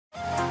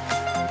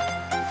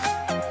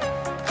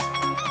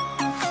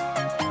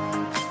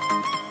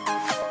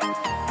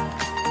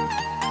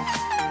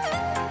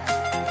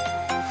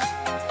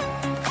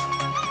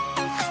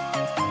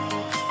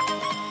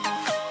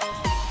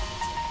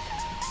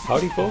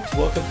Howdy folks,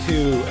 welcome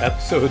to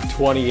episode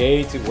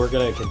 28. We're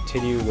going to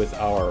continue with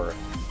our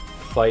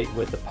fight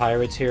with the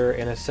pirates here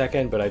in a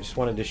second, but I just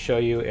wanted to show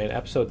you in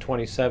episode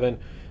 27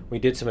 we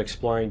did some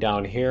exploring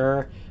down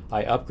here.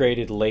 I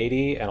upgraded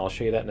Lady, and I'll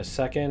show you that in a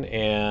second,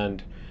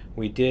 and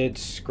we did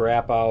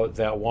scrap out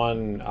that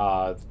one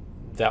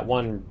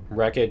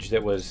wreckage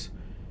that was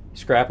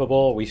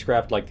scrappable. We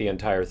scrapped like the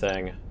entire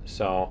thing.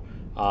 So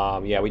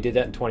yeah, we did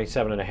that in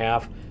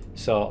 27.5.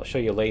 So I'll show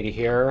you Lady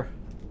here.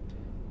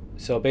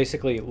 So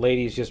basically,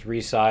 Lady's just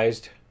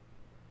resized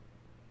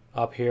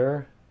up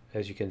here,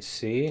 as you can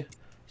see.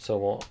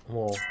 So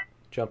we'll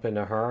jump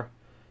into her.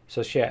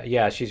 So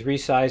yeah, she's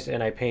resized,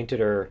 and I painted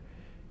her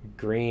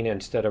green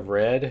instead of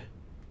red,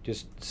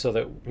 just so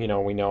that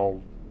we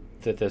know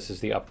that this is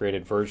the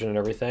upgraded version and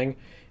everything.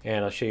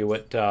 And I'll show you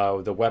what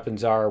the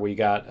weapons are. We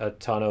got a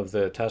ton of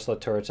the Tesla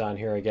turrets on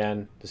here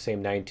again, the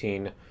same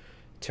 19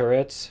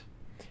 turrets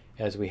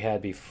as we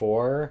had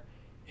before.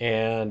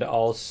 And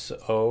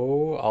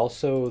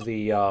also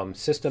the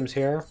systems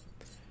here.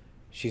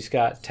 She's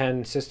got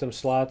 10 system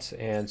slots,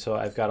 and so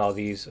I've got all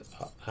these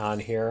on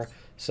here.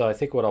 So I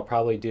think what I'll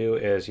probably do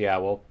is, yeah,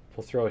 we'll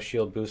throw a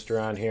shield booster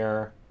on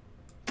here.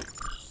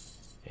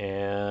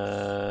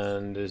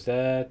 And is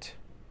that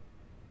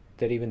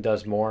even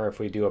does more if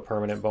we do a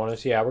permanent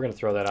bonus? Yeah, we're gonna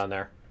throw that on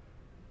there.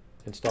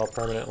 Install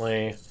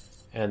permanently,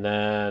 and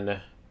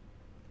then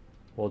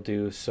we'll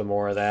do some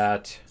more of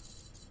that.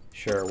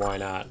 Sure, why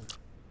not?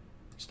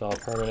 Install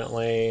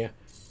permanently,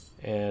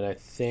 and I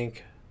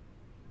think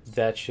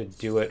that should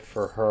do it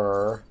for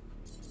her.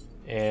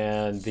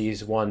 And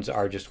these ones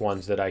are just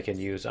ones that I can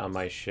use on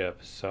my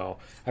ship. So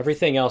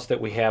everything else that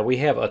we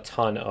have a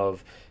ton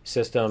of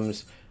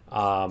systems.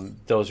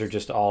 Those are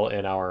just all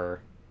in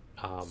our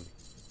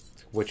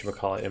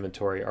whatchamacallit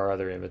inventory, our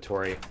other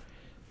inventory,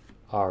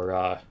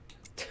 our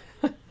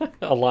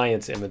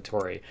alliance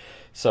inventory.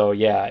 So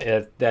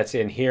yeah, that's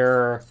in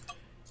here.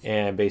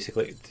 And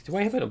basically, do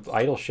I have an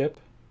idle ship?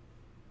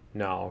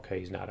 No, okay,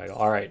 he's not idle.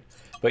 All right,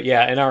 but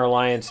yeah, in our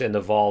alliance in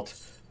the vault,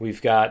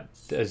 we've got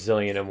a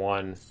zillion and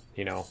one,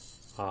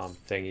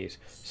 thingies.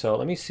 So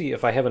let me see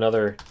if I have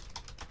another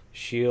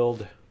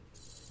shield.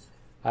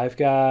 I've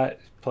got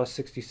plus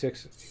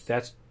 66.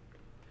 That's,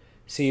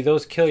 see,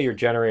 those kill your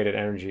generated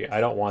energy.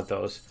 I don't want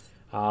those.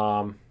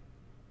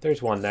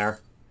 There's one there.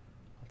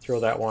 I'll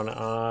throw that one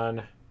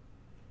on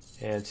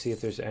and see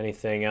if there's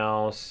anything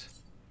else.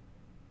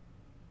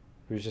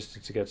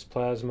 Resistance against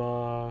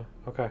plasma.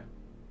 Okay.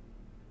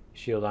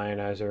 Shield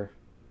ionizer.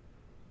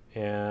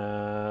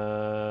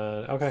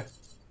 And okay.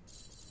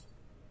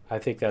 I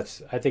think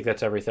that's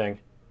everything.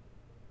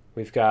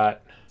 We've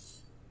got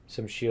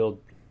some shield.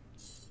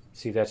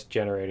 See, that's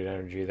generated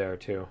energy there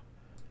too.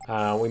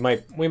 We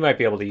might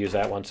be able to use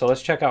that one. So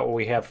let's check out what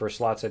we have for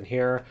slots in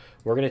here.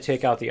 We're going to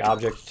take out the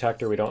object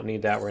detector. We don't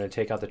need that. We're going to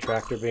take out the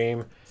tractor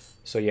beam.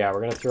 So yeah, we're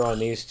going to throw on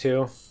these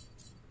two.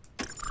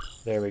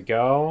 There we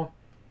go.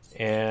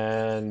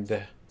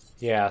 And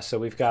yeah, so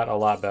we've got a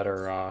lot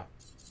better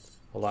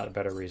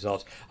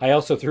results. I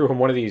also threw in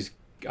one of these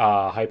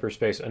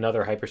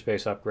another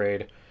hyperspace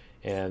upgrade,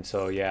 and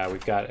so yeah,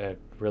 we've got a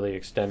really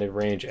extended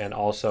range, and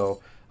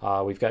also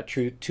we've got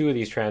two of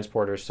these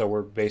transporters, so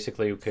we're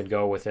basically could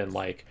go within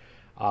like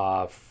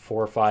 4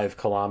 or 5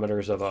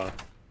 kilometers of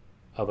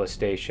a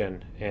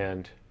station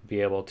and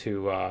be able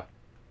to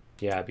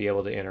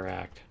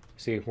interact.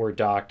 See, we're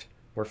docked.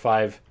 We're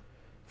five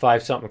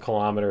something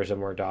kilometers,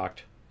 and we're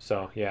docked.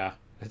 So yeah,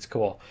 it's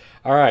cool.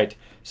 All right.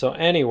 So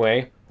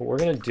anyway, what we're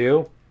gonna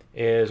do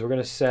is we're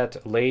gonna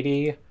set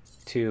Lady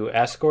to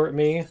escort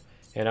me,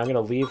 and I'm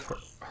gonna leave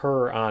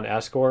her on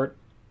escort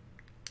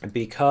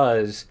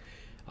because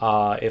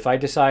if I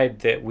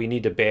decide that we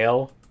need to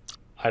bail,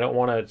 I don't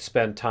want to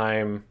spend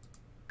time.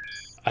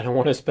 I don't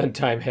want to spend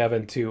time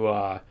having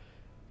to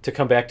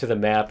come back to the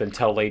map and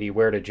tell Lady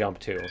where to jump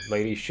to.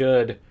 Lady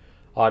should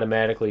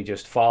automatically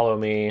just follow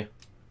me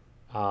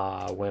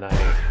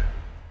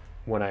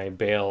when I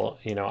bail,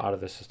 out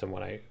of the system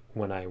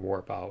when I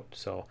warp out.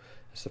 So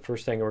that's the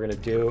first thing we're going to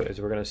do is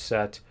we're going to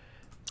set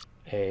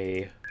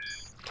a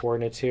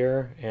coordinates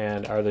here.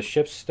 And are the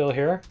ships still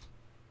here?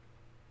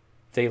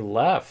 They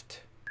left.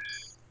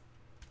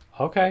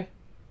 Okay.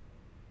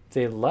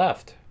 They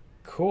left.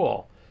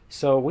 Cool.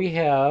 So we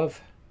have,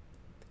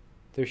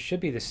 there should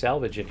be the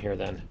salvage in here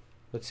then.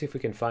 Let's see if we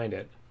can find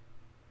it.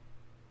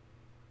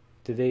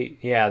 Did they,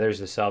 yeah, there's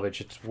the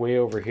salvage. It's way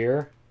over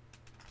here.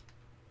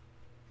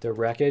 The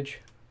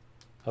wreckage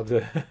of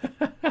the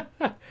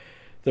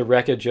the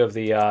wreckage of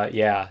the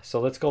yeah. So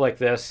let's go like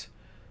this.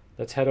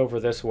 Let's head over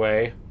this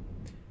way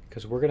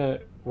because we're gonna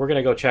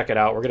go check it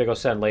out. We're gonna go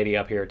send Lady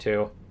up here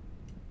too.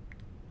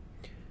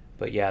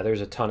 But yeah,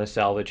 there's a ton of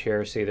salvage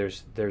here. See,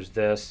 there's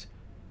this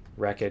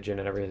wreckage and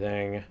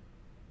everything.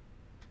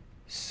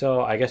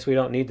 So I guess we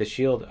don't need the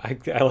shield.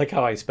 I like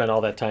how I spent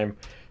all that time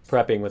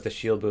prepping with the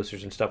shield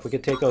boosters and stuff. We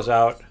could take those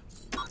out,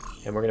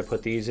 and we're gonna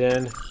put these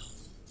in.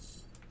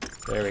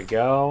 There we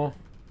go.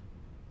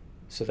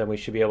 So then we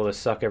should be able to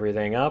suck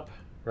everything up,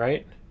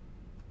 right?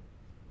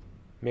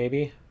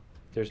 Maybe.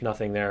 There's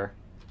nothing there.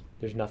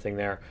 There's nothing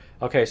there.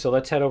 Okay, so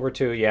let's head over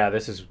to, yeah,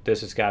 this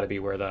has got to be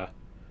where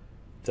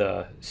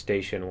the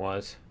station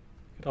was.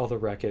 Look at all the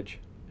wreckage.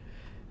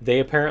 They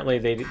apparently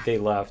they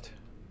left.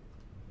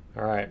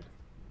 All right.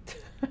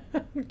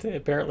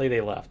 Apparently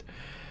they left.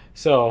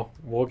 So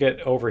we'll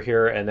get over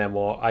here, and then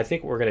I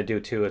think what we're gonna do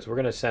too is we're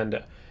gonna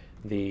send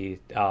the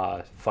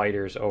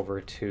fighters over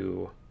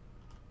to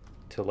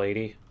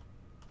Lady.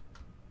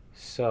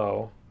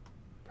 So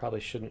probably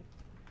shouldn't.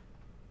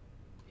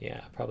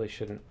 Yeah, probably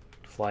shouldn't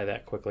fly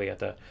that quickly at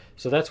the.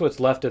 So that's what's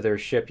left of their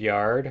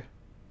shipyard,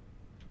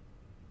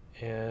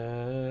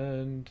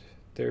 and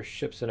their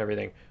ships and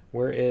everything.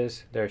 Where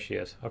is? There she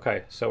is.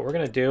 Okay, so what we're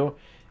gonna do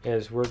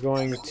is we're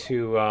going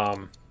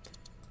to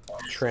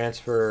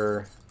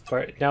transfer.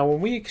 Now,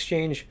 when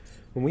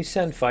we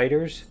send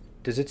fighters,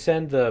 does it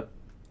send the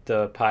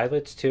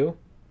pilots too?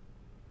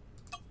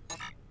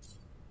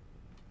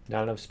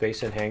 Not enough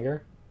space in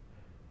hangar.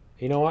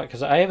 You know what?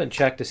 Because I haven't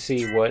checked to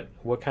see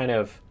what kind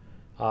of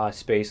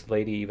space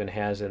Lady even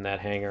has in that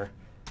hangar.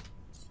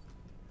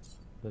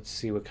 Let's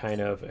see what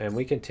kind of, and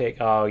we can take.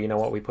 Oh, you know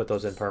what? We put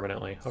those in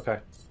permanently. Okay.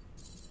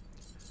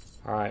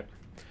 All right.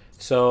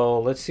 So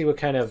let's see what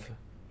kind of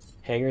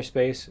hangar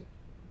space.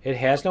 It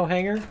has no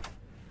hangar.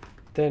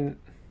 Then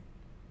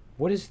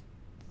what is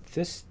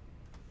this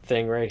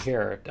thing right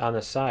here on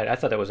the side? I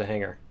thought that was a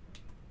hangar.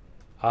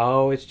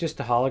 Oh, it's just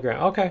a hologram.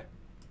 Okay.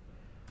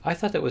 I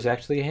thought that was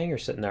actually a hangar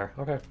sitting there.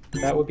 Okay.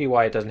 That would be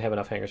why it doesn't have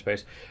enough hangar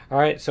space. All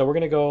right, so we're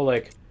going to go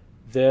like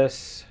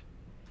this.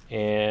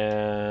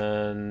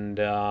 And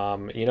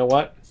you know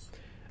what?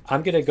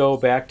 I'm going to go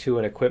back to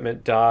an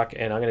equipment dock,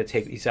 and I'm going to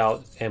take these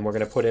out, and we're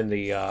going to put in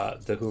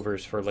the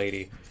hoovers for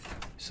Lady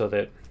so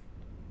that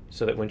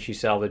when she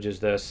salvages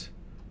this,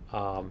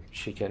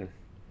 she can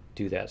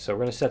do that. So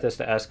we're going to set this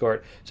to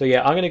escort. So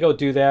yeah, I'm going to go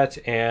do that,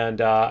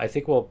 and I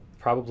think we'll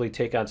probably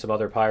take on some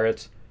other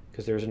pirates,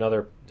 because there's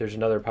another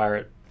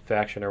pirate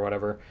faction or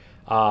whatever,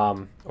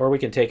 or we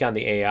can take on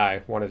the AI,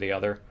 one or the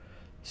other.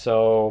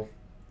 So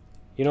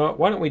you know what?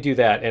 Why don't we do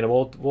that, and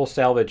we'll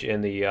salvage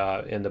in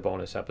the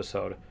bonus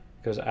episode,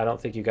 because I don't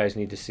think you guys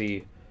need to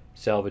see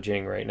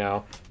salvaging right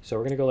now. So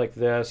we're gonna go like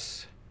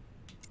this,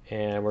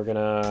 and we're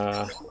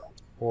gonna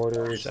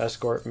orders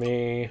escort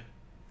me.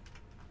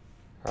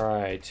 All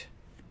right,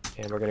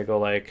 and we're gonna go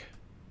like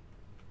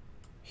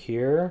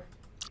here.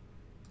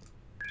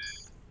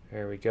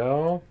 There we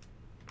go.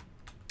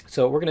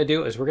 So what we're going to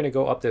do is we're going to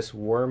go up this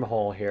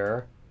wormhole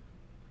here,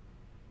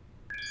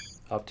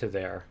 up to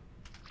there.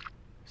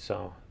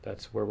 So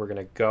that's where we're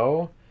going to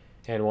go.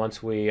 And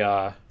once we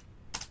get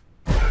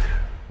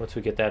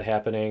that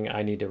happening,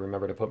 I need to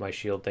remember to put my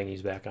shield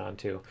thingies back on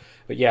too.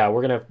 But yeah,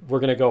 we're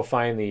gonna go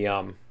find the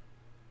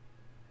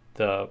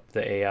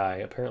AI.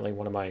 Apparently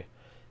one of my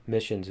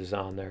missions is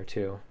on there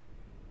too.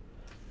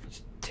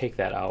 Let's take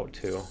that out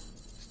too.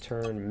 Let's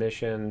turn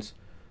missions.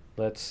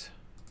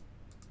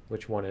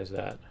 Which one is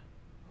that?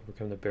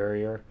 Overcome the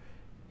barrier.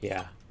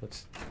 Yeah,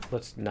 let's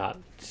not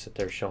sit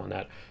there showing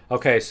that.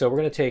 Okay, so we're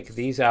gonna take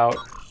these out,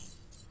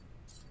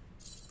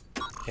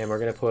 and we're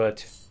gonna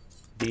put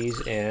these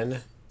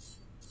in.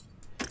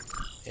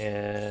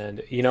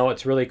 And you know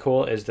what's really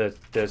cool is the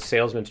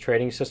salesman's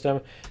trading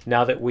system.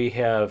 Now that we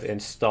have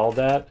installed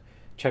that,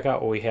 check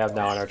out what we have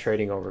now in our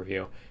trading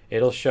overview.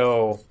 It'll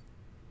show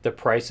the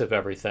price of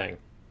everything.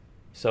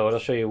 So it'll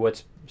show you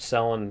what's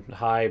selling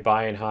high,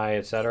 buying high,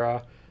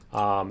 etc.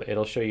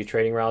 It'll show you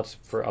trading routes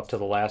for up to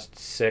the last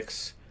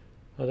 6.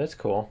 Oh, that's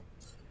cool.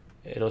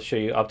 It'll show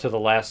you up to the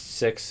last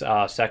 6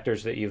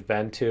 sectors that you've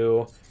been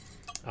to.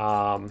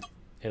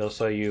 It'll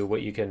show you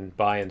what you can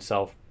buy and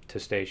sell to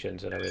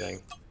stations and everything.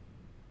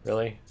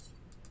 Really?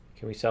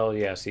 Can we sell?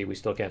 Yeah, see, we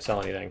still can't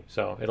sell anything.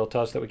 So it'll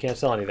tell us that we can't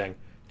sell anything.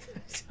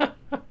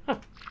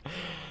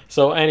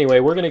 So anyway,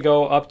 we're going to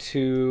go up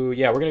to,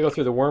 yeah, we're going to go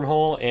through the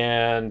wormhole,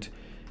 and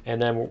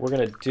then what we're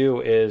going to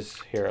do is,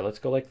 here, let's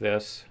go like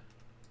this.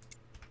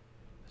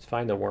 Let's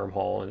find the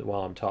wormhole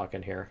while I'm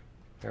talking here.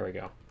 There we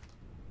go.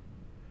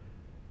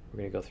 We're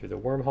going to go through the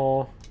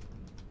wormhole.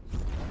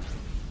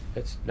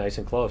 It's nice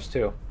and close,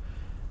 too.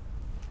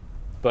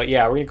 But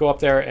yeah, we're going to go up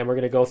there, and we're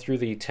going to go through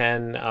the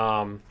 10,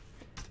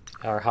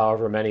 or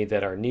however many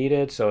that are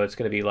needed. So it's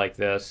going to be like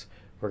this.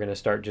 We're going to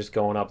start just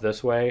going up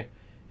this way,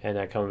 and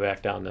then coming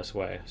back down this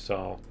way.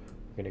 So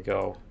we're going to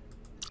go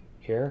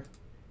here.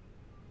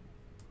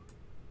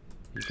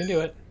 You can do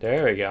it.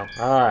 There we go.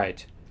 All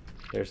right.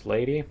 There's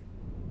Lady.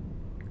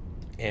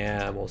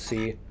 And we'll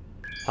see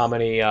how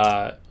many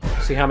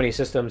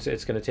systems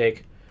it's going to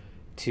take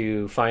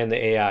to find the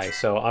AI.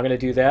 So I'm going to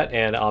do that,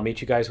 and I'll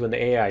meet you guys when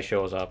the AI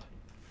shows up.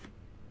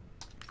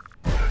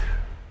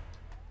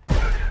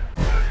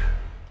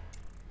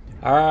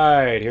 All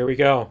right, here we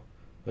go.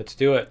 Let's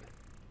do it.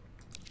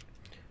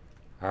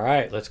 All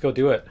right, let's go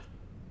do it.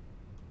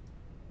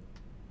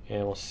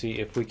 And we'll see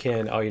if we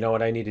can. Oh, you know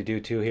what I need to do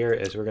too here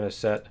is we're going to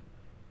set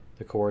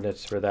the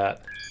coordinates for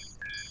that.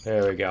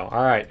 There we go.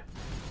 All right.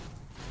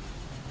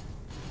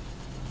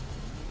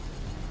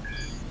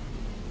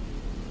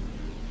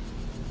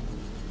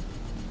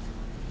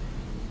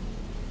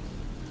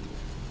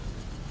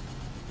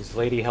 Is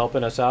Lady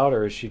helping us out,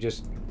 or is she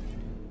just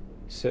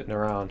sitting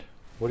around?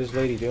 What is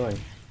Lady doing?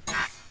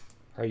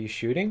 Are you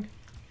shooting?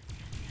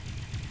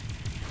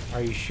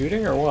 Are you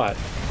shooting or what?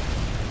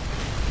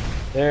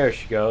 There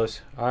she goes.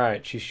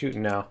 Alright, she's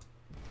shooting now.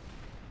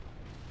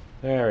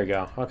 There we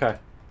go. Okay.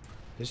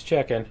 Just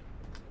checking.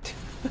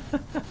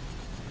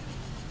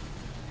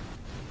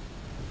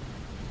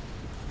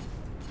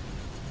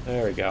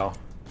 There we go.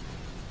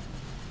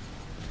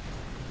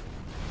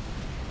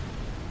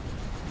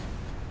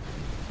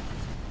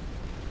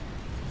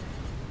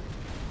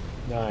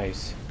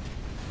 Nice.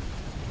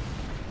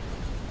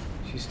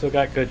 She's still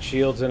got good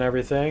shields and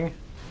everything.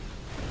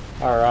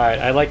 Alright,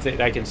 I like that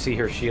I can see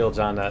her shields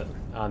on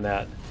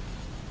that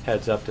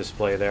heads-up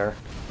display there.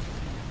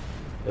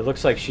 It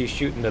looks like she's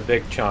shooting the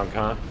big chunk,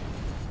 huh?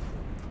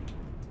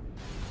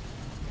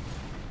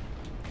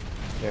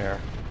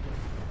 There.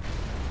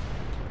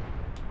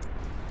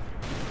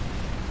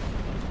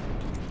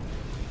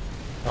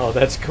 Oh,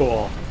 that's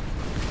cool.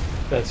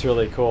 That's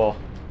really cool.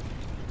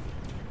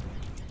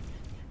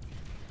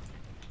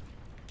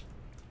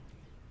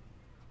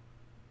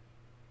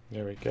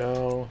 There we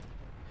go.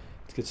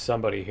 Let's get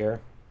somebody here.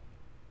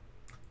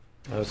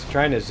 I was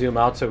trying to zoom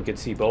out so we could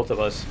see both of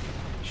us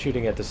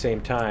shooting at the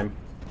same time.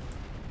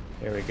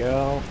 There we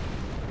go.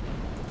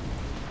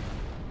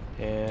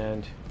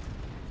 And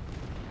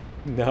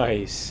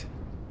nice.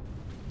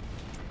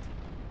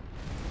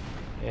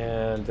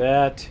 And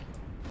that.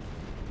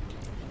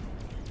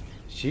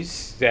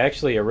 She's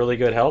actually a really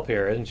good help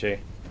here, isn't she?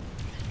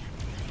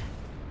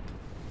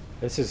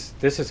 This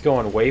is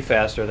going way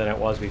faster than it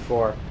was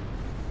before.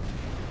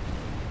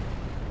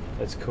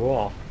 That's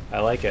cool. I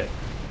like it.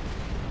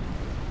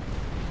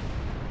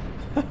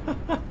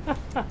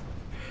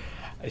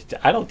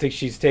 I don't think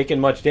she's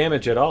taken much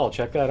damage at all.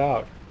 Check that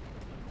out.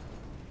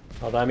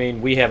 Well, I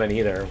mean, we haven't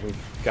either.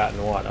 We've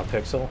gotten, what, a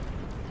pixel?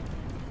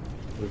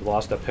 We've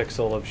lost a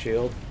pixel of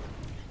shield.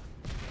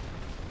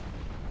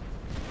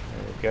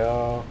 There we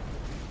go.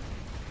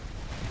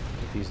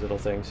 Get these little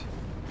things.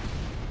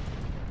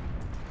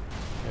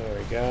 There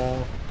we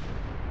go.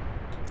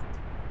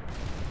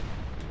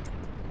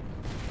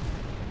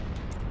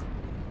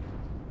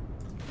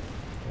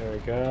 There we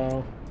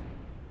go.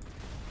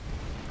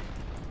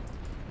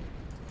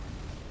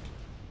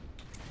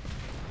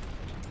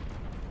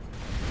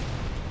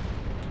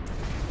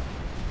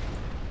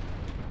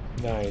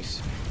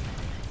 Nice.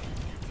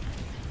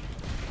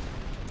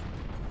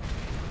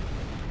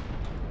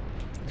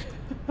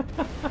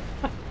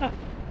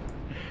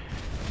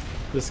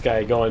 This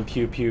guy going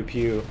pew pew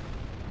pew.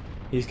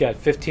 He's got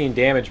 15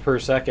 damage per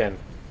second.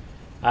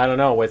 I don't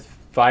know, with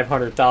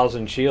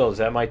 500,000 shields,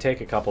 that might take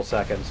a couple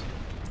seconds.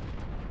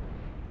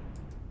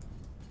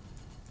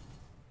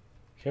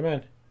 Come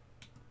in.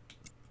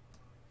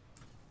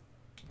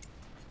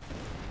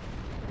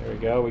 There we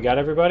go. We got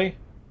everybody?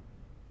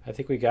 I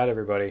think we got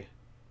everybody.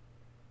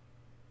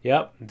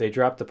 Yep, they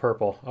dropped the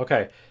purple.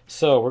 Okay,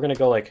 so we're going to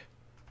go like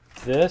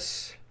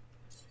this.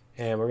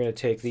 And we're going to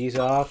take these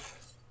off.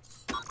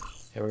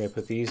 And we're going to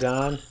put these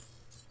on.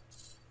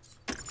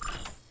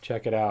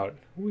 Check it out.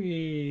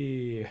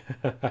 Whee!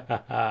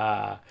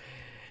 And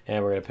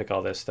we're going to pick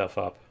all this stuff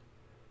up.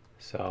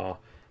 So,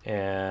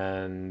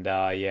 and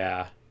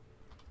yeah.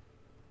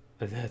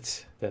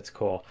 That's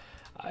cool.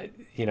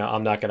 You know,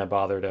 I'm not going to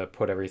bother to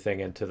put everything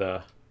into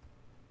the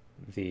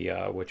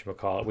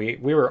whatchamacallit.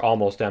 We were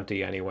almost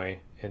empty anyway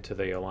into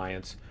the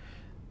alliance.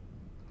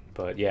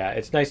 But yeah,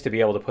 it's nice to be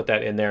able to put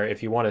that in there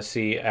if you want to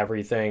see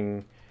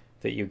everything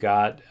that you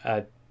got.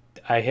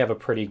 I have a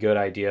pretty good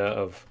idea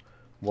of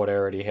what I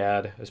already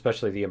had,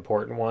 especially the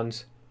important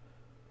ones.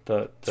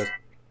 The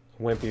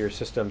wimpier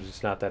systems,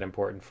 it's not that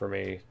important for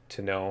me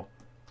to know,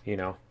 you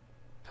know,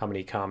 how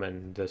many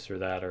common this or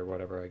that or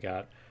whatever I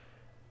got.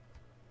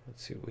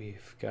 Let's see what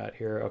we've got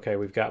here. Okay,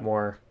 we've got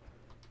more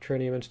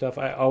trinium and stuff.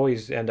 I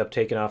always end up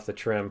taking off the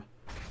trim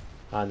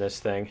on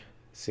this thing.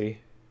 See?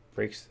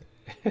 Breaks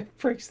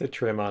breaks the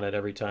trim on it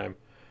every time.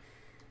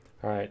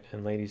 Alright,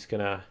 and Lady's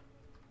gonna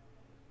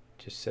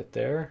just sit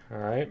there.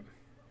 Alright.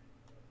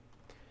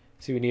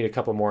 See, we need a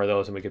couple more of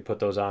those and we could put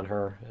those on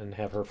her and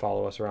have her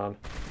follow us around.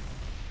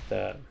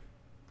 That.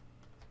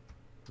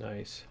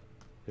 Nice.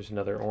 There's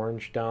another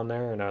orange down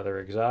there, another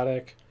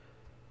exotic.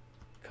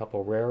 A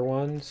couple rare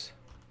ones.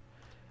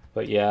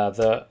 But yeah,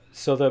 the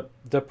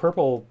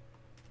purple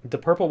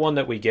one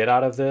that we get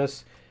out of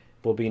this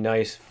will be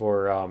nice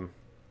for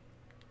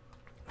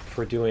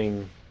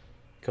doing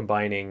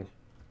combining.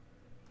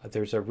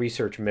 There's a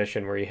research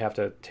mission where you have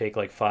to take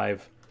like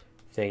 5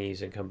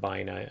 thingies and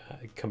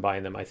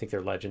combine them. I think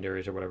they're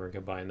legendaries or whatever, and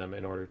combine them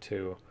in order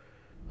to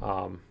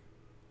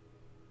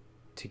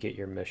get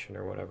your mission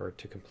or whatever,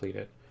 to complete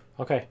it.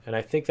 Okay, and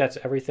I think that's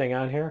everything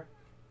on here.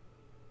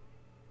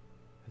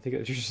 I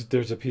think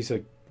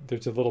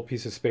there's a little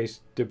piece of space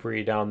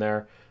debris down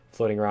there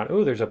floating around.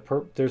 Ooh, there's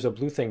a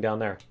blue thing down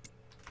there.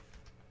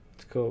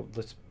 Let's go.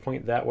 Let's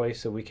point that way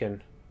so we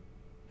can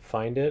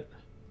find it.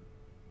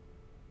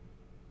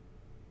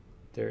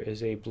 There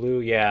is a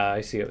blue. Yeah, I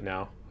see it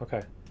now.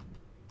 Okay.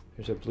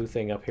 There's a blue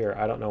thing up here.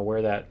 I don't know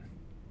where that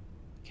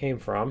came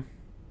from.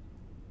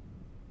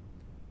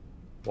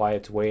 Why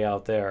it's way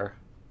out there.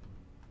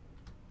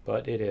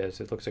 But it is.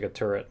 It looks like a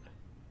turret.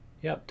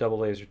 Yep, double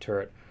laser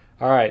turret.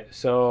 Alright,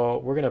 so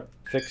we're going to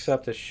fix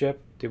up the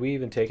ship. Did we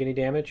even take any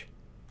damage?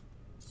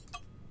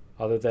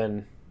 Other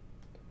than...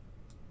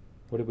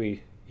 What did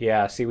we...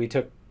 Yeah, see, we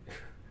took...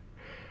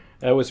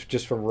 That was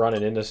just from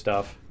running into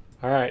stuff.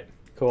 Alright,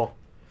 cool.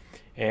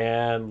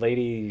 And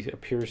lady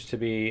appears to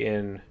be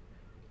in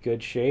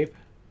good shape.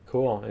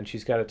 Cool, and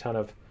she's got a ton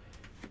of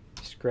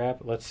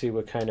scrap. Let's see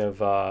what kind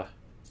of...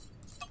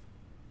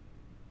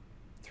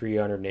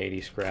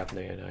 380 scrap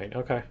nanite.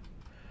 Okay.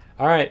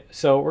 Alright,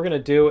 so what we're going to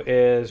do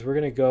is we're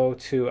going to go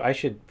to... I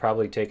should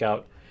probably take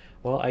out...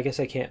 Well, I guess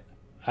I can't...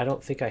 I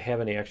don't think I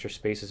have any extra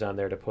spaces on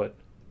there to put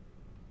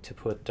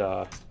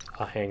a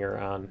hanger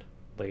on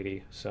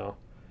lady. So,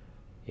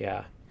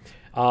 yeah.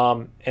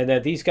 And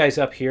then these guys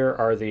up here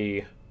are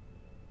the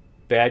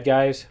bad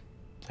guys.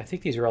 I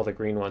think these are all the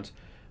green ones.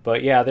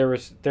 But yeah,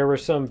 there were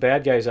some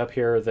bad guys up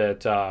here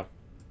that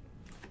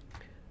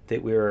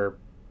we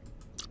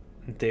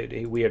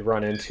had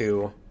run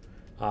into,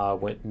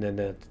 and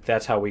then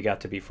that's how we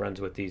got to be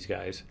friends with these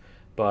guys.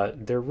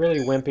 But they're really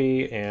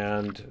wimpy,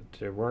 and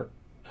there weren't.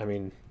 I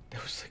mean,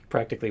 it was like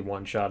practically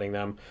one-shotting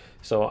them.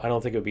 So I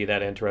don't think it would be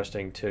that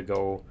interesting to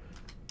go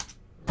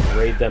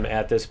raid them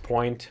at this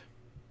point.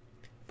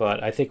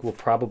 But I think we'll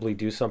probably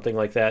do something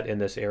like that in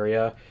this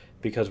area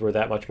because we're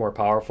that much more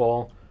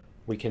powerful.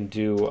 We can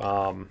do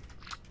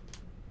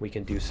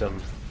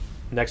some.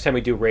 Next time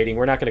we do raiding,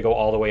 we're not going to go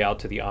all the way out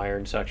to the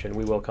iron section.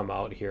 We will come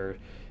out here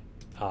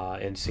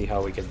and see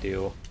how we can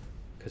do,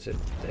 because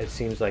it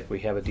seems like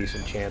we have a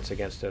decent chance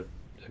against a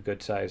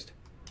good-sized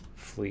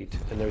fleet.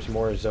 And there's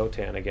more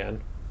Zotan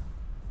again.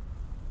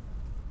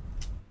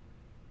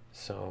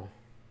 So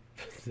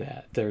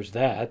there's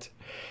that.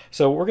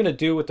 So what we're going to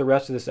do with the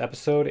rest of this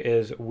episode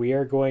is we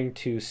are going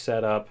to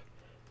set up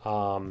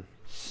some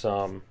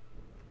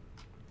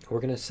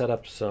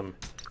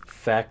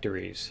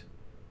factories.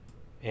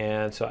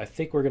 And so I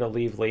think we're going to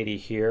leave lady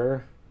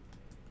here,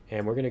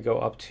 and we're going to go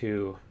up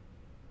to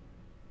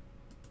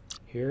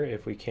here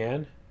if we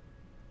can.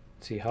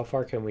 Let's see, how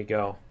far can we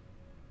go?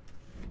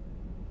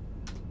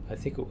 I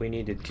think what we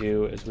need to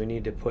do is we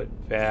need to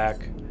put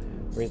back,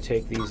 we're going to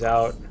take these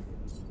out,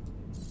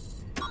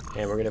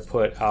 and we're going to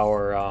put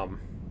our,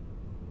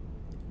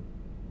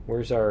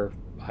 where's our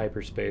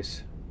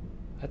hyperspace?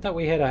 I thought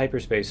we had a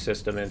hyperspace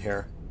system in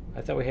here.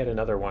 I thought we had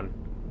another one.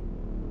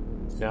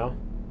 No?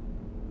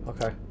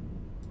 Okay.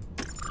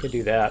 Could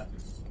do that.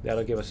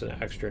 That'll give us an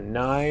extra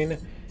 9.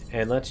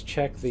 And let's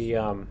check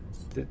the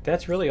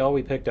that's really all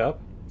we picked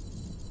up.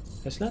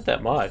 It's not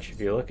that much if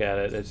you look at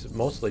it. It's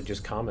mostly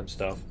just common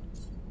stuff.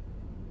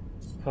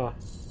 Huh.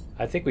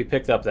 I think we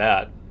picked up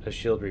that, a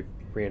shield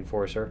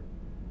reinforcer.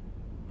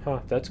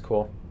 Huh, that's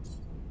cool.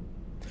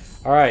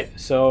 All right,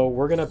 so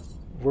we're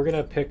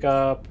gonna pick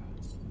up.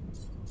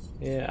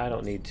 Yeah, I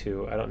don't need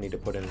to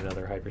put in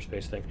another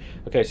hyperspace thing.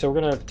 Okay, so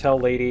we're gonna tell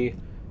lady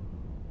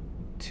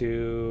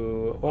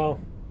to, well,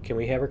 can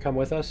we have her come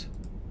with us?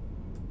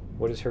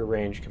 What is her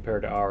range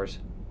compared to ours?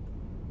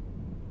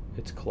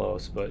 It's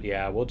close, but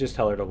yeah, we'll just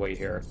tell her to wait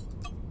here.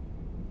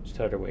 Just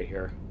tell her to wait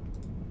here.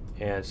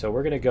 And so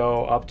we're gonna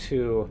go up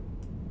to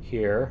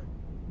here.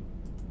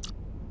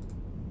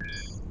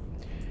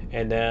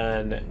 And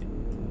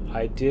then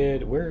I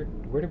did, where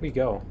did we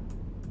go?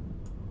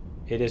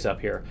 It is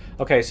up here.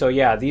 Okay, so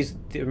yeah,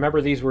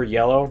 remember these were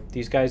yellow?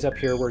 These guys up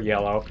here were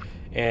yellow,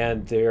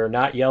 and they're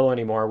not yellow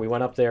anymore. We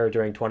went up there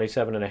during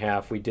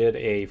 27.5. We did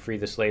a Free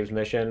the Slaves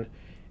mission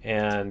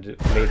and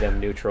made them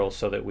neutral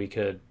so that we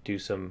could do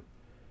some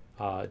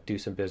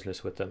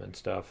business with them and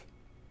stuff.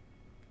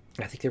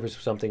 I think there was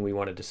something we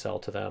wanted to sell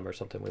to them or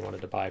something we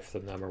wanted to buy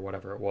from them or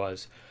whatever it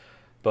was.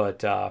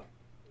 But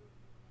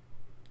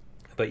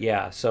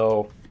yeah,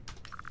 so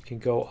you can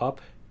go up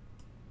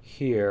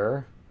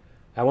here.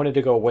 I wanted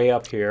to go way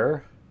up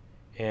here.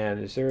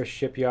 And is there a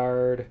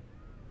shipyard?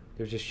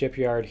 There's a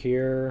shipyard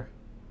here.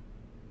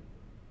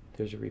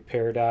 There's a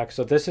repair dock.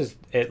 So this is,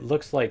 it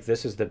looks like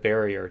this is the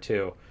barrier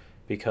too,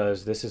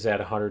 because this is at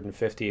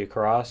 150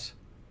 across.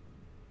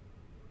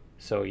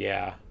 So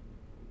yeah,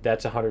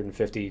 that's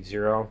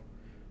 150.0.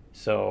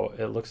 So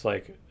it looks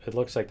like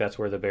that's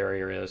where the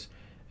barrier is.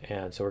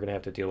 And so we're gonna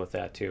have to deal with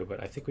that too.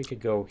 But I think we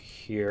could go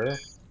here.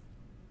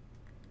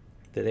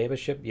 Do they have a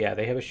ship? Yeah,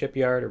 they have a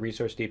shipyard, a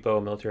resource depot,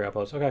 a military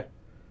outpost. Okay,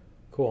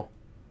 cool.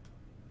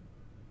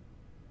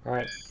 All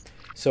right,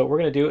 so what we're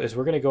going to do is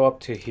we're going to go up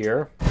to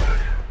here,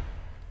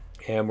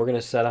 and we're going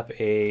to set up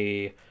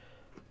a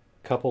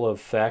couple of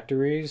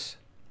factories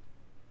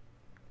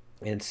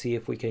and see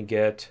if we can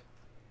get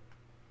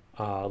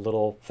a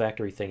little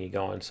factory thingy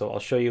going. So I'll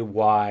show you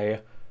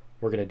why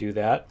we're going to do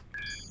that.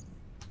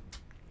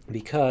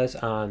 Because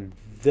on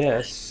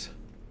this,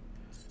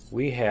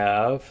 we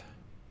have...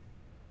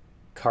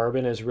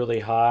 Carbon is really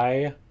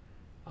high.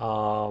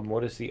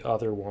 What is the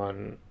other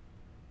one?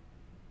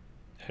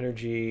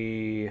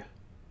 Energy.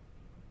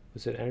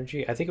 Was it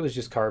energy? I think it was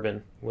just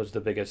carbon was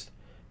the biggest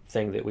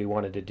thing that we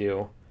wanted to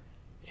do.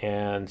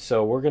 And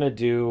so we're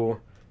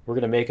we're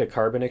going to make a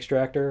carbon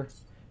extractor,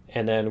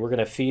 and then we're going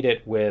to feed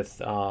it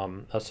with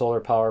a solar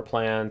power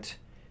plant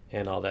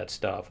and all that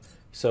stuff.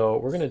 So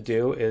what we're going to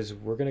do is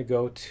we're going to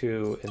go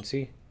to, and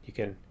see, you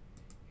can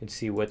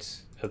see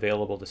what's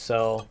available to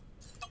sell.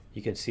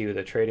 You can see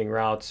the trading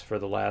routes for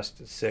the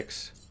last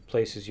 6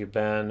 places you've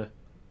been.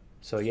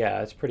 So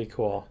yeah, it's pretty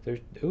cool.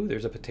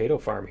 There's a potato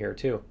farm here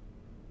too.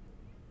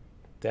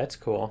 That's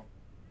cool.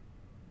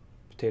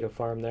 Potato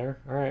farm there.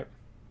 All right.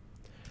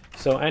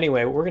 So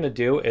anyway, what we're going to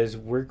do is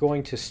we're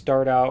going to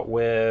start out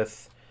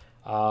with,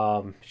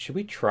 should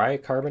we try a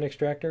carbon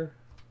extractor?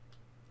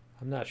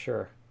 I'm not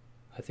sure.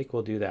 I think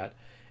we'll do that.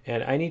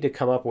 And I need to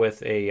come up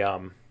with a,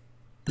 I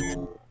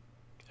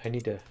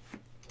need to,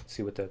 let's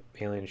see what the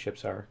alien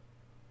ships are.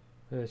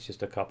 It's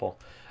just a couple.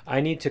 I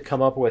need to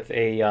come up with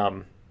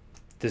a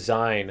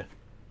design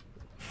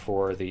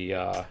for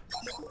the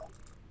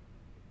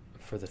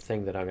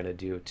thing that I'm going to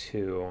do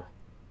too.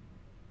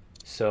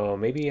 So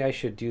maybe I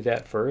should do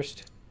that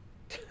first.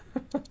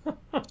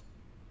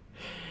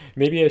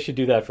 Maybe I should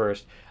do that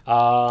first.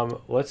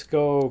 Let's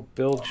go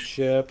build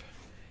ship.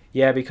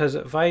 Yeah, because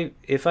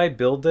if I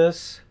build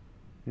this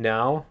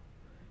now,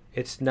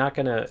 it's not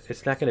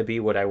gonna be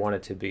what I want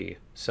it to be.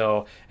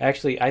 So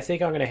actually, I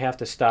think I'm gonna have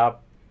to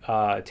stop,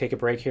 take a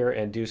break here,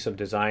 and do some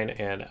design,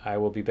 and I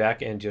will be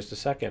back in just a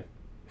second.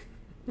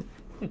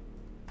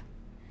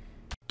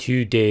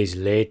 2 days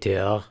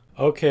later.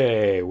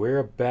 Okay,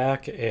 we're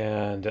back,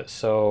 and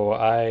so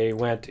I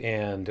went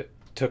and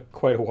took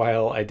quite a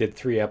while. I did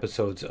 3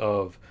 episodes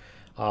of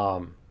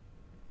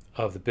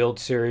the build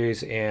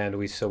series, and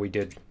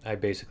I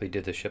basically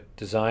did the ship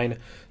design.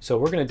 So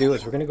what we're going to do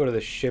is we're going to go to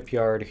the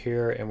shipyard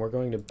here, and we're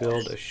going to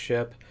build a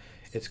ship.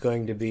 It's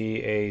going to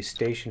be a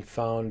station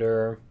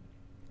founder.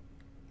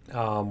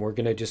 We're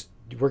going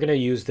to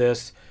use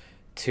this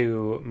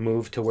to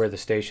move to where the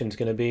station's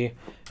going to be,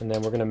 and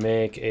then we're going to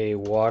make a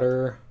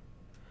water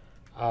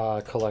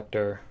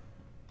collector,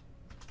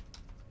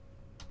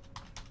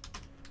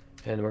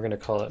 and we're going to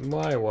call it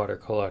my water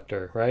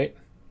collector, right?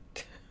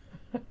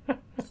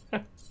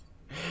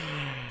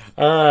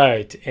 All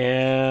right,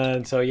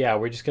 and so yeah,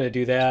 we're just going to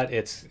do that.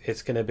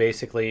 It's going to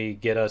basically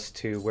get us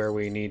to where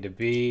we need to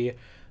be.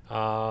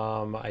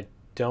 I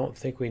don't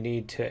think we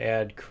need to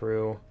add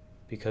crew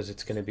because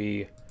it's going to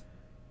be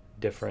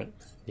different.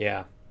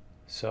 Yeah,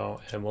 so,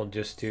 and we'll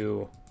just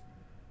do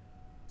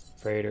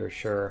freighter,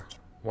 sure,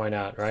 why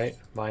not, right?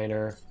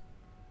 Minor,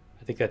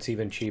 I think that's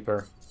even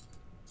cheaper.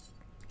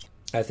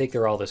 I think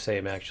they're all the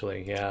same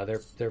actually. Yeah,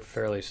 they're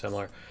fairly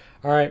similar.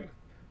 All right,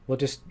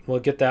 we'll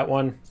get that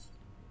one.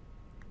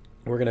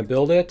 We're gonna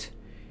build it,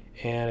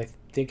 and I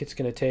think it's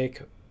gonna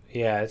take,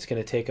 yeah, it's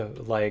gonna take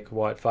like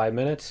what, 5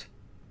 minutes,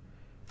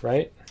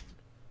 right?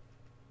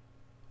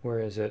 Where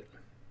is it?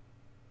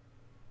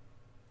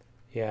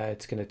 Yeah,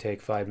 it's gonna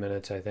take 5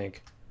 minutes, I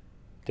think.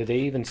 Did they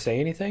even say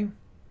anything?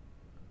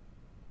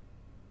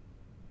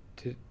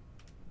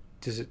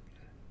 Does it?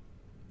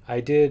 I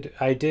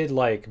did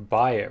like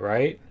buy it,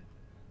 right?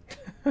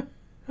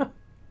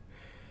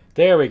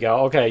 There we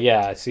go. Okay,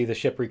 yeah, see the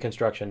ship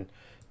reconstruction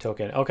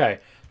token. Okay,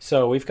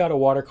 so we've got a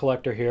water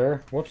collector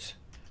here. Whoops.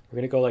 We're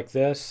going to go like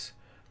this.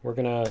 We're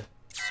going to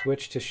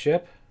switch to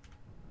ship.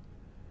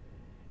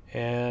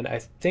 And I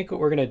think what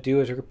we're going to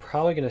do is we're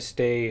probably going to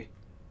stay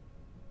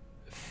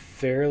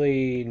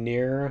fairly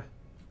near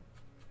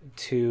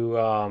to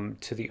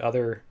the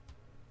other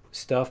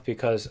stuff,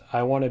 because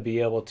I want to be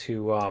able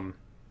to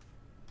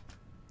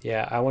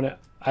yeah, I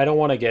don't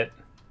want to get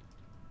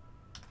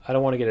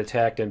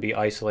attacked and be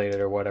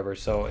isolated or whatever.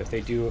 So if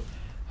they do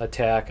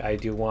attack, I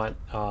do want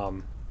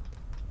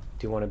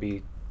to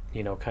be,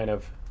 you know, kind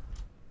of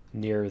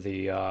near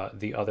the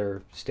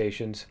other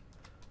stations,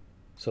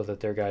 so that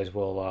their guys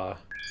will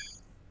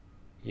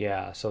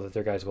yeah, so that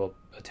their guys will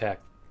attack,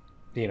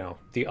 you know,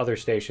 the other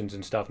stations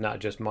and stuff, not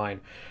just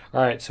mine.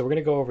 All right, so we're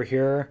gonna go over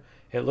here.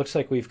 It looks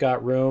like we've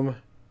got room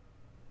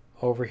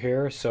over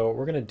here. So what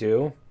we're gonna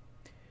do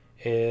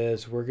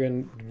is we're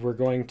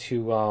going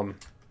to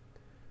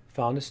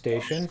found a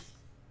station,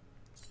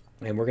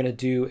 and we're gonna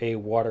do a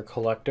water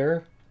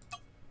collector,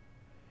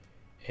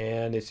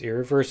 and it's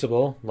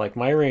irreversible like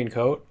my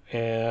raincoat,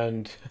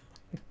 and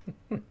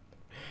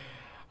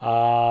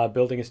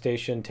building a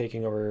station,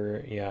 taking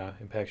over, yeah,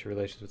 impacts your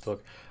relations with the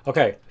look.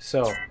 Okay,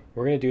 so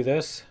we're gonna do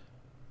this,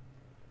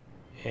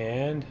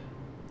 and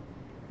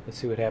let's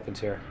see what happens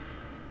here.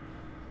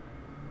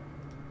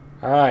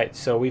 All right,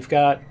 so we've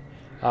got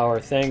our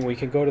thing. We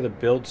can go to the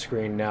build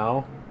screen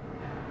now,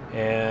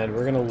 and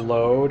we're gonna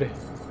load.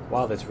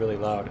 Wow, that's really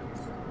loud.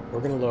 We're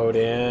gonna load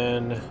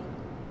in,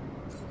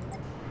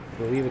 I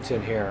believe it's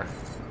in here,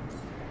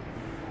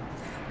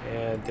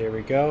 and there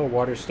we go,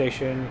 water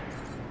station.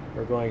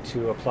 We're going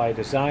to apply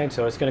design,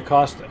 so it's going to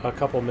cost a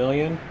couple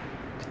million.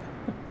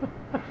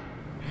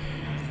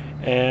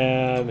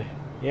 And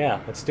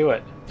yeah, let's do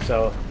it.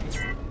 So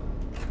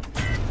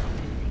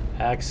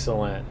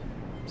excellent.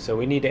 So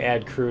we need to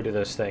add crew to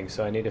this thing,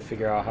 so I need to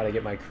figure out how to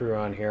get my crew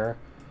on here.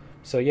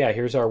 So yeah,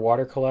 here's our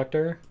water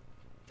collector.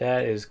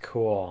 That is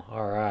cool.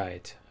 All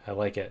right, I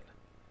like it.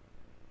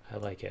 I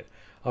like it.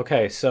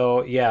 Okay,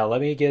 so yeah, we're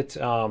gonna get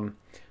some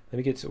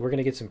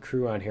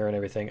crew on here and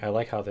everything. I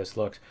like how this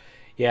looks.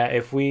 Yeah,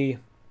 if we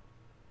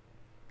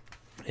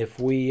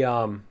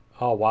oh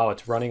wow,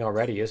 it's running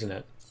already, isn't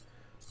it?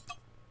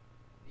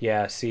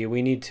 Yeah, see,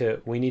 we need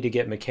to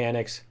get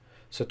mechanics.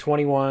 So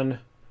 21,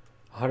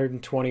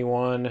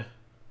 121,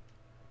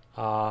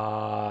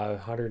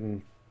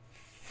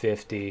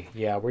 150.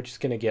 Yeah, we're just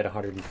gonna get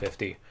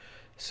 150.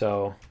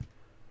 So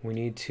we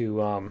need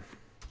to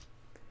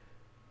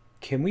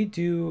can we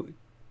do,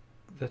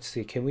 let's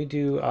see, can we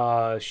do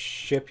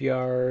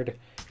shipyard,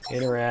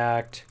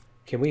 interact?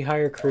 Can we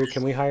hire crew?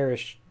 Can we hire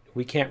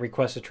we can't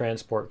request a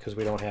transport because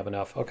we don't have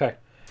enough. Okay.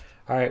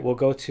 All right, we'll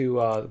go to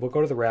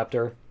the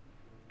Raptor.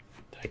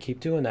 I keep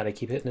doing that. I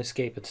keep hitting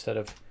escape instead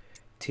of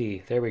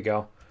T. There we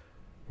go.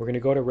 We're going to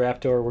go to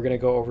Raptor. We're going to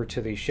go over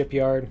to the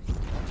shipyard.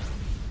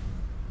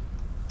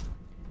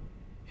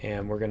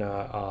 And we're going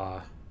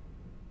to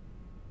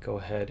go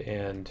ahead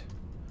and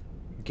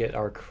get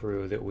our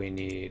crew that we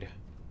need.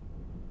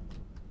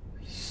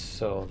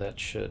 So that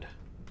should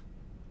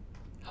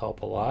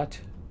help a lot.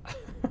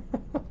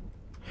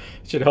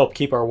 Should help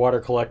keep our water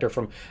collector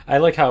from... I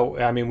like how,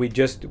 I mean, we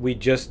just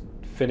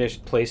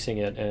finished placing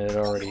it and it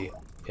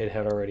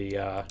had already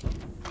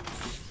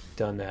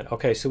done that.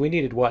 Okay, so we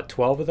needed what,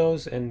 12 of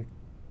those and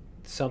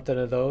something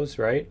of those,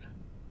 right?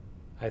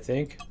 I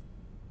think.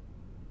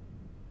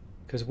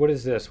 Because what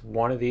is this?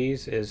 One of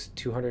these is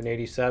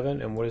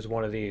 287, and what is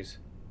one of these?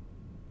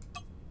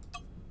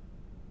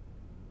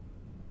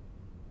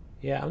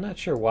 Yeah, I'm not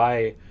sure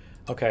why.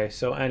 Okay,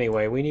 so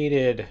anyway, we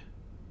needed...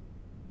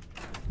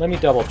 Let me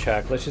double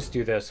check. Let's just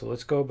do this. So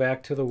let's go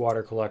back to the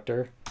water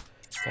collector.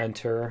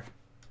 Enter.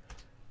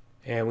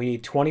 And we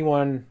need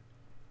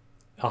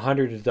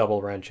 100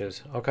 double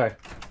wrenches. Okay.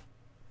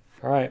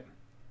 All right.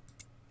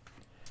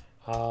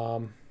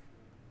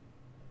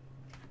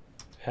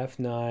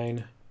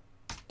 F9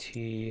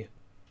 T.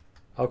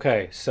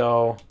 Okay,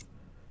 so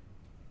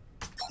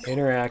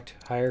interact,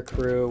 hire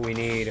crew. We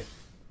need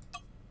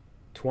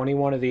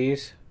 21 of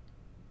these.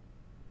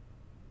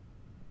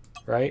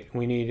 Right?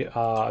 We need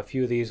a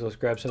few of these. Let's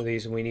grab some of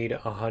these, and we need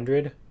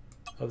 100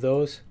 of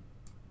those.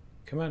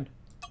 Come on.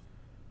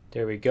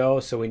 There we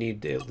go. So we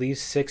need at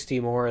least 60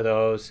 more of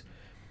those.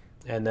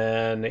 And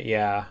then,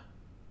 yeah.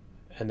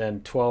 And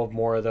then 12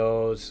 more of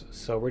those.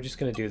 So we're just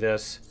going to do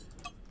this.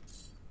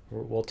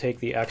 We'll take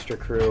the extra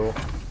crew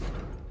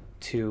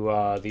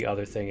to the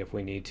other thing if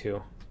we need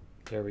to.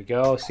 There we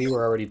go. See,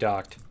 we're already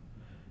docked.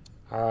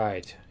 All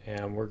right.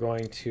 And we're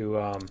going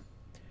to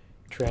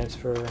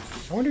transfer.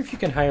 I wonder if you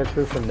can hire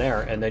crew from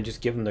there and then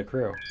just give them the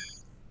crew.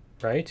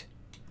 Right?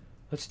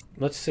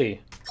 Let's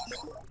see.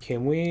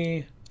 Can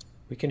we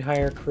can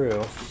hire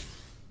crew.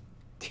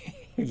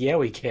 Yeah,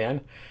 we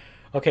can.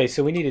 Okay,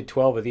 so we needed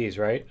 12 of these,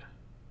 right?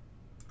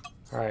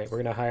 All right, we're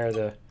going to hire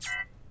the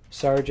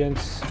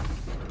sergeants,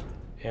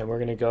 and we're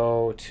going to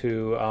go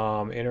to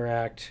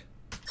interact,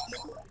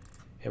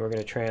 and we're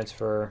going to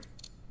transfer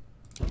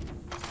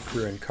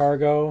crew and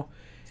cargo,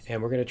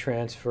 and we're going to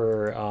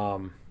transfer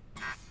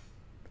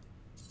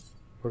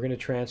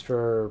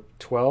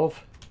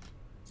 12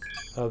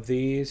 of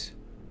these.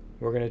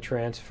 We're going to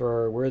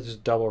transfer, where's the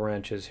double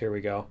wrenches? Here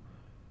we go.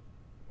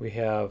 We're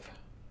going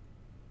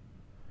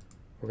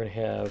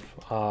to have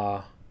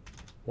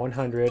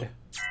 100,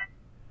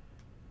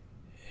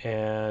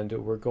 and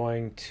we're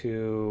going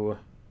to,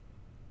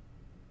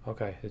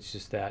 okay, it's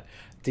just that.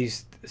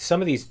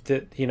 Some of these,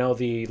 you know,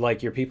 the,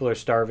 like, your people are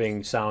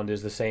starving sound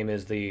is the same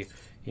as the,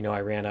 you know,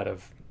 I ran out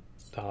of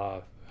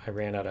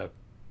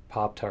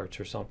Pop-Tarts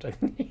or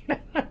something.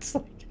 It's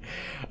like,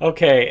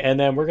 okay, and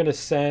then we're going to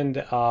send,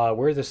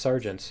 where are the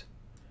sergeants?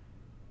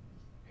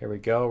 Here we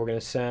go. We're going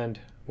to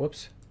send,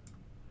 whoops.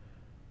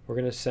 We're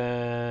going to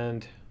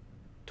send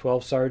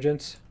 12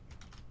 sergeants.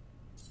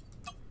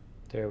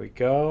 There we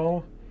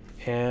go.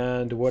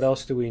 And what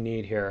else do we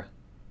need here?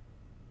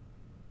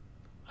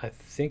 I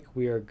think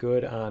we are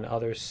good on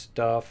other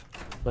stuff.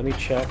 Let me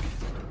check.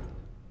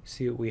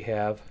 See what we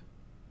have.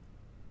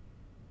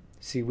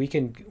 See, we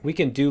can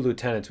do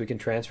lieutenants. We can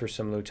transfer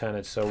some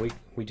lieutenants. So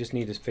we just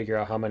need to figure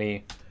out how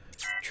many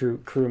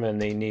crewmen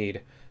they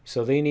need.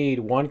 So they need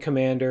 1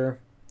 commander,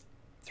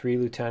 3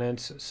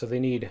 lieutenants. So they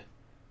need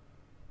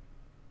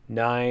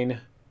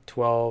 9,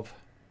 12.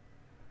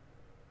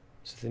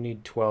 So they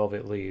need 12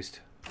 at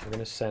least. We're going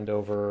to send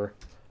over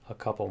a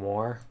couple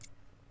more.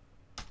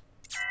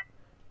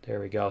 There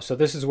we go. So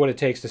this is what it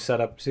takes to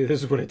set up. See,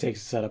 this is what it takes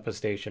to set up a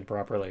station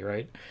properly,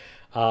 right?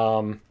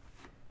 And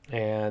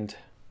let's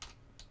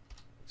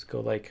go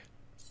like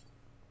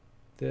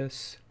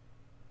this.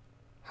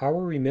 How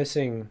are we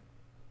missing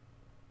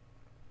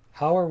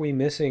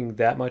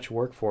that much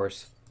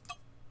workforce?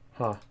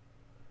 Huh.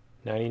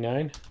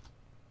 99?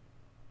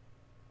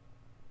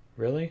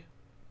 Really?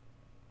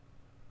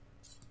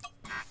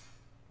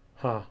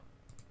 Huh.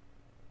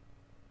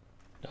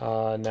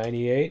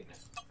 98?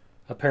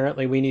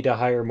 Apparently we need to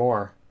hire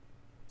more.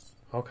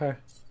 Okay.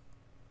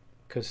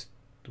 Because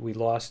we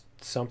lost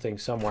something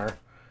somewhere.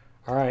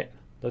 Alright,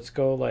 let's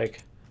go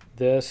like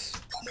this.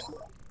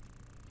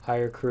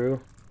 Hire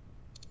crew.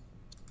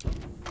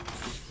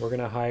 We're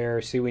gonna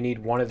hire, see, we need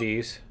one of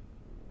these.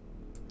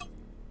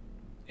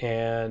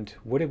 And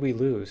what did we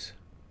lose?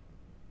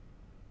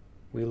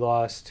 We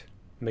lost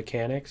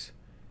mechanics.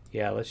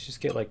 Yeah, let's just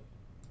get like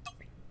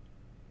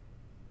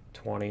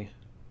 20,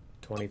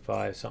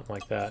 25, something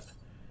like that.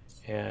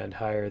 And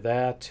hire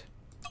that.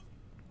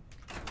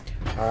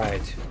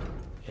 Alright.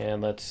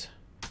 And let's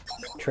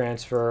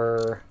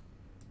transfer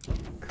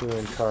crew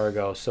and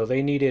cargo. So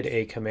they needed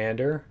a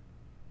commander.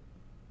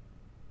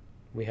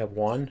 We have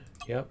one.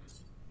 Yep.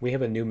 We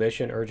have a new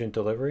mission, urgent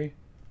delivery.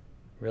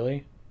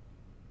 Really?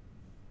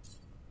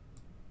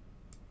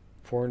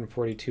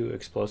 442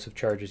 explosive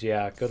charges.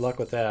 Yeah, good luck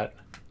with that.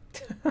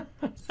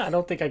 I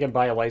don't think I can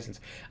buy a license.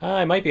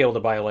 I might be able to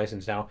buy a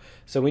license now.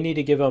 So we need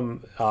to give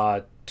them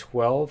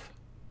 12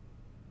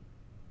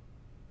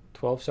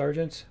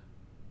 sergeants.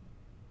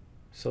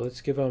 So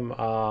let's give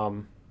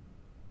them,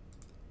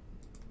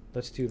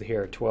 let's do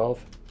here,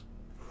 12,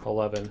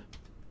 11.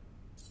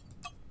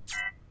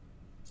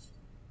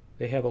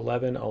 They have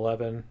 11,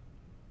 11.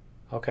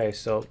 Okay,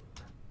 so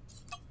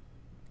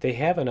they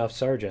have enough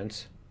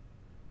sergeants.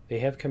 They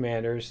have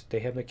commanders. They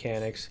have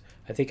mechanics.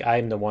 I think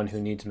I'm the one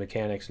who needs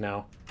mechanics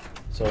now.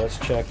 So let's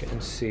check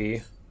and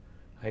see.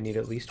 I need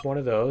at least one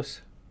of those.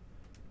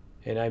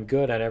 And I'm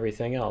good on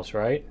everything else,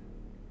 right?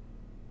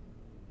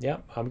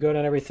 Yep, I'm good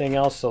on everything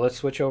else. So let's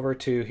switch over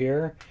to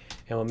here.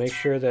 And we'll make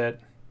sure that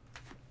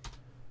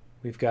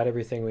we've got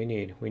everything we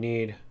need. We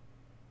need...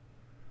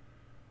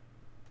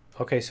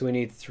 Okay, so we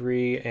need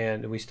 3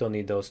 and we still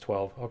need those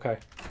 12. Okay.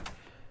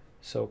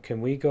 So can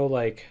we go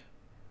like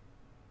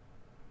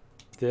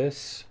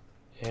this?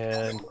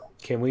 And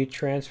can we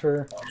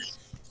transfer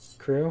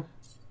crew?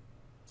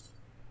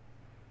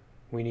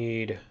 We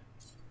need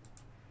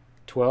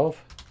 12.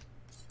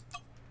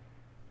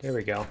 There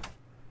we go.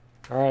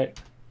 All right.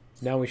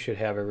 Now we should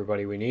have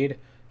everybody we need.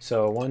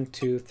 So 1,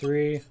 2,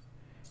 3,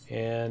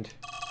 and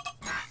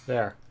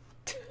there.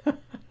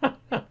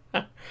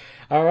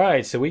 All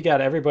right. So we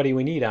got everybody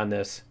we need on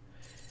this.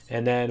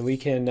 And then we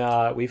can,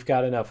 we've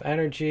got enough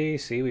energy.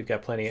 See, we've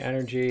got plenty of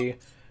energy.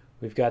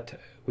 We've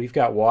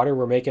got water.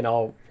 We're making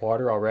all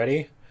water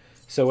already.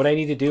 So what I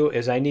need to do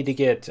is I need to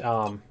get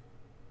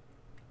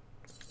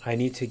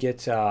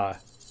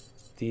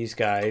these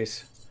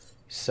guys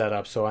set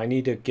up. So I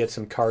need to get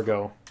some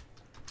cargo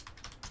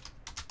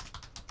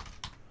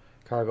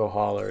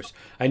haulers.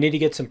 I need to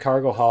get some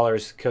cargo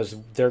haulers because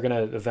they're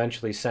gonna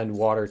eventually send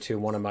water to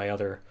one of my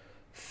other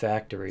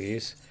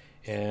factories.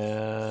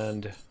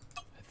 And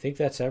I think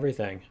that's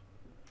everything.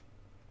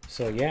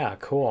 So yeah,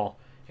 cool.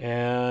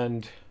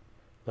 And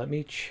let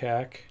me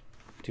check.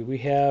 Do we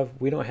have...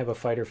 We don't have a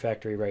fighter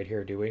factory right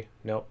here, do we?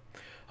 Nope.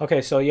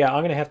 Okay, so yeah,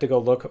 I'm going to have to go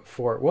look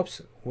for... Whoops.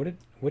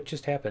 What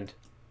just happened?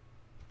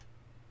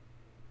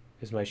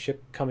 Is my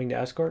ship coming to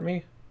escort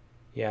me?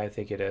 Yeah, I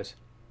think it is.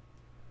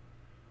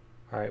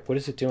 Alright, what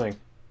is it doing?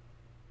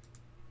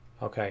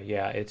 Okay,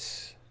 yeah,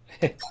 it's...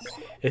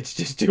 it's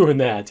just doing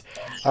that.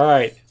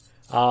 Alright.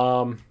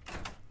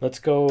 Let's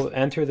go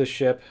enter the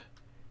ship.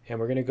 And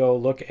we're going to go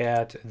look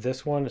at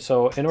this one.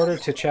 So in order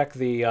to check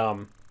the...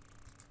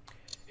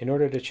 in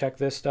order to check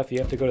this stuff, you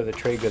have to go to the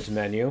trade goods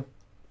menu.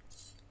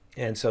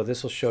 And so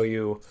this will show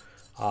you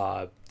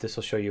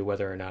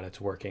whether or not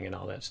it's working and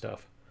all that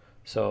stuff.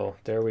 So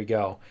there we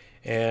go.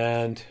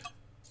 And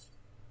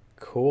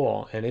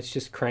cool. And it's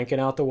just cranking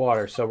out the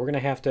water. So we're gonna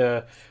have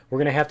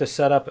to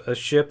set up a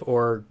ship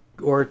or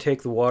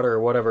take the water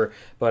or whatever.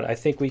 But I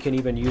think we can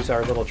even use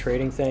our little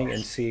trading thing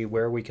and see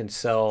where we can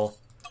sell.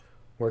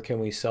 Where can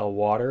we sell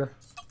water?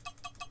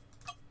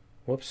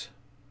 Whoops.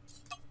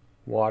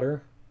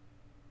 Water.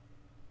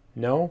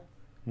 No,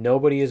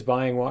 nobody is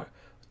buying water.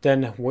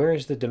 Then where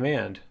is the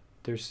demand?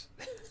 There's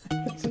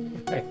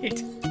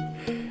right.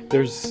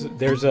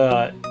 There's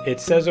a. It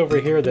says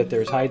over here that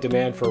there's high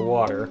demand for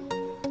water.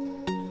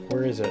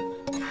 Where is it?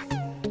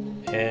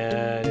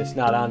 And it's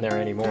not on there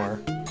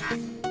anymore.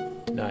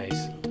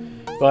 Nice.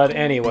 But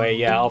anyway,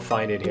 yeah, I'll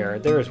find it here.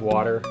 There is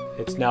water.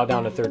 It's now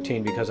down to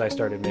 13 because I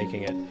started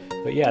making it.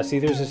 But yeah, see,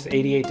 there's this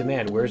 88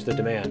 demand. Where's the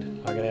demand?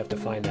 I'm gonna have to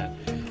find that.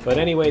 But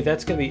anyway,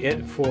 that's going to be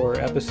it for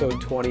episode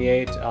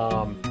 28.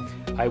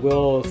 I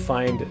will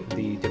find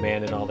the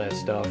demand and all that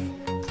stuff.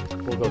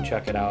 We'll go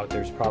check it out.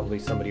 There's probably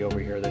somebody over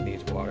here that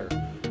needs water.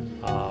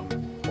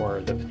 Or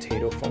the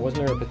potato farm.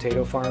 Wasn't there a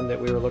potato farm that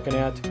we were looking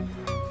at?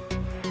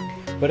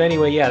 But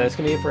anyway, yeah, that's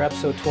going to be it for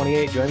episode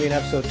 28. Join me in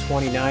episode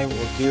 29. What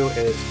we'll do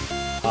is,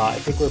 I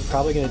think we're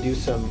probably going to do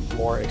some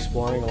more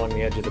exploring along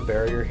the edge of the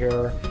barrier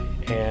here.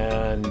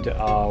 And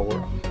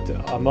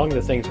among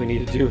the things we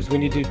need to do is we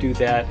need to do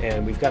that,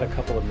 and we've got a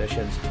couple of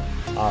missions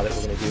that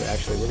we're going to do.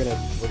 Actually, we're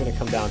gonna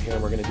come down here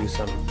and we're going to do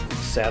some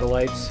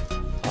satellites,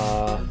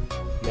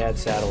 mad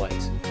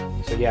satellites.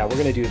 So yeah, we're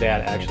going to do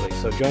that actually.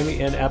 So join me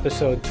in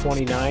episode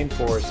 29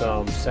 for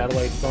some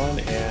satellite fun,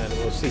 and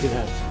we'll see you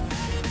then.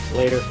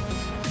 Later.